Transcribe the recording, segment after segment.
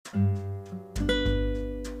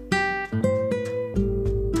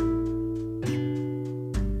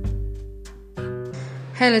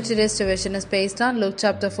Hello, today's devotion is based on Luke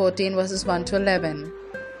chapter 14 verses 1 to 11.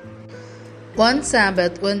 One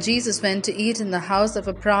Sabbath, when Jesus went to eat in the house of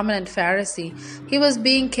a prominent Pharisee, he was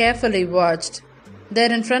being carefully watched.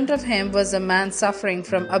 There in front of him was a man suffering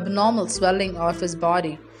from abnormal swelling of his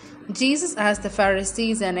body. Jesus asked the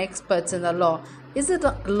Pharisees and experts in the law, "Is it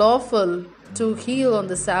lawful to heal on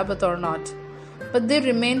the Sabbath or not?" But they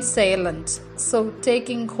remained silent. So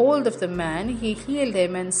taking hold of the man, he healed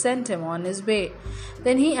him and sent him on his way.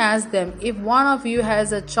 Then he asked them, "If one of you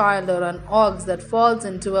has a child or an ox that falls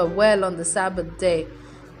into a well on the Sabbath day,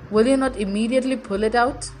 will you not immediately pull it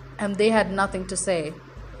out?" And they had nothing to say.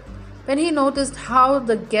 When he noticed how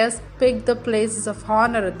the guests picked the places of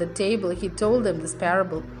honor at the table, he told them this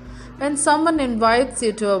parable. When someone invites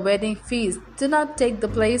you to a wedding feast, do not take the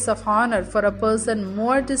place of honor for a person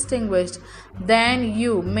more distinguished than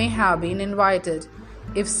you may have been invited.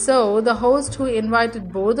 If so, the host who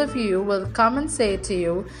invited both of you will come and say to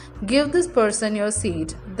you, "Give this person your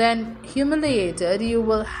seat." Then, humiliated, you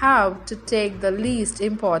will have to take the least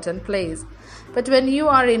important place. But when you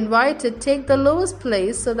are invited, take the lowest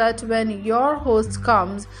place, so that when your host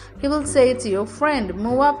comes, he will say to you, "Friend,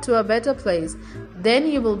 move up to a better place." Then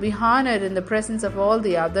you will be honored in the presence of all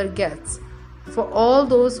the other guests. For all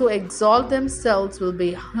those who exalt themselves will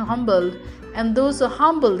be humbled, and those who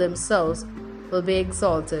humble themselves will be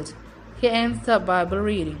exalted. Here ends the Bible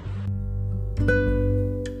reading.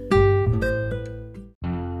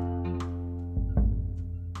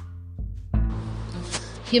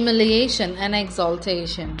 Humiliation and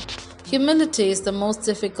exaltation. Humility is the most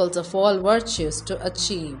difficult of all virtues to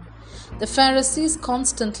achieve. The Pharisees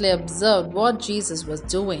constantly observed what Jesus was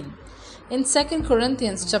doing. In 2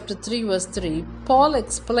 Corinthians chapter 3 verse 3, Paul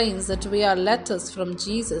explains that we are letters from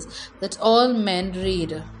Jesus that all men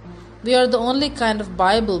read. We are the only kind of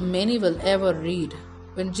Bible many will ever read.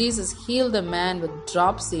 When Jesus healed a man with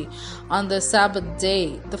dropsy on the Sabbath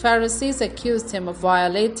day, the Pharisees accused him of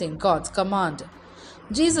violating God's command.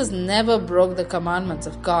 Jesus never broke the commandments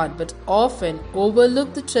of God, but often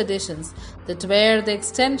overlooked the traditions that were the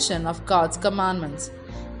extension of God's commandments.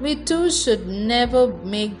 We too should never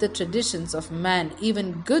make the traditions of man,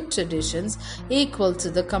 even good traditions, equal to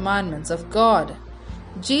the commandments of God.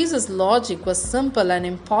 Jesus' logic was simple and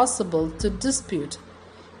impossible to dispute.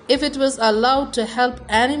 If it was allowed to help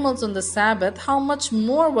animals on the Sabbath, how much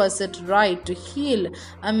more was it right to heal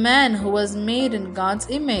a man who was made in God's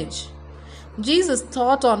image? Jesus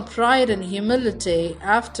taught on pride and humility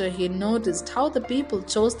after he noticed how the people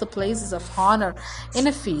chose the places of honor in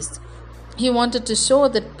a feast. He wanted to show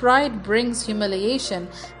that pride brings humiliation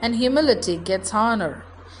and humility gets honor.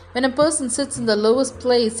 When a person sits in the lowest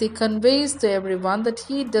place, he conveys to everyone that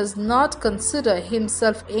he does not consider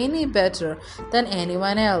himself any better than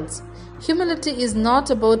anyone else. Humility is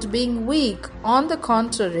not about being weak. On the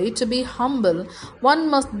contrary, to be humble, one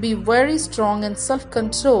must be very strong in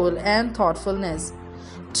self-control and thoughtfulness.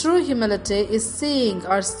 True humility is seeing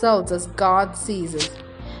ourselves as God sees us.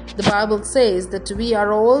 The Bible says that we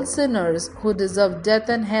are all sinners who deserve death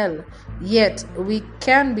and hell, yet we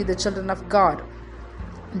can be the children of God.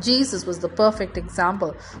 Jesus was the perfect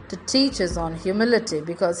example to teach us on humility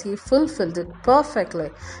because he fulfilled it perfectly.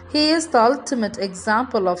 He is the ultimate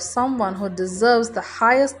example of someone who deserves the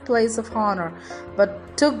highest place of honor,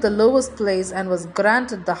 but took the lowest place and was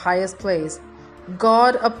granted the highest place.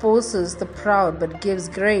 God opposes the proud but gives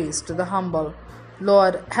grace to the humble.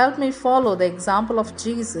 Lord, help me follow the example of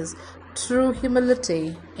Jesus through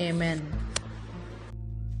humility. Amen.